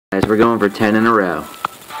Guys, we're going for 10 in a row.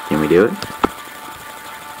 Can we do it?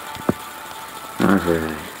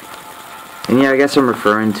 Alright. And yeah, I guess I'm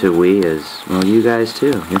referring to we as, well, you guys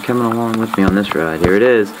too. You're coming along with me on this ride. Here it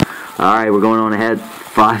is. Alright, we're going on ahead.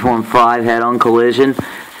 5-on-5 head-on collision.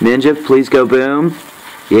 Ninja, please go boom.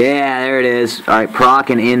 Yeah, there it is. Alright,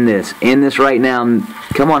 Prockin in this. In this right now.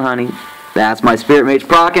 Come on, honey. That's my Spirit Mage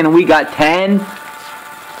Prockin, and we got 10.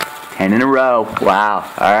 10 in a row. Wow.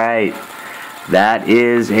 Alright. That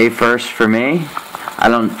is a first for me. I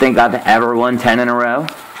don't think I've ever won 10 in a row.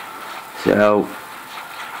 So,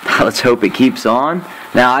 let's hope it keeps on.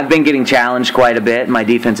 Now, I've been getting challenged quite a bit. My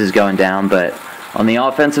defense is going down, but on the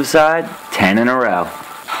offensive side, 10 in a row.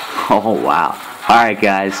 Oh, wow. Alright,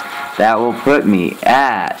 guys. That will put me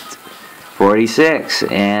at 46,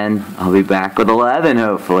 and I'll be back with 11,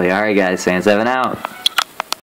 hopefully. Alright, guys. Sand 7 out.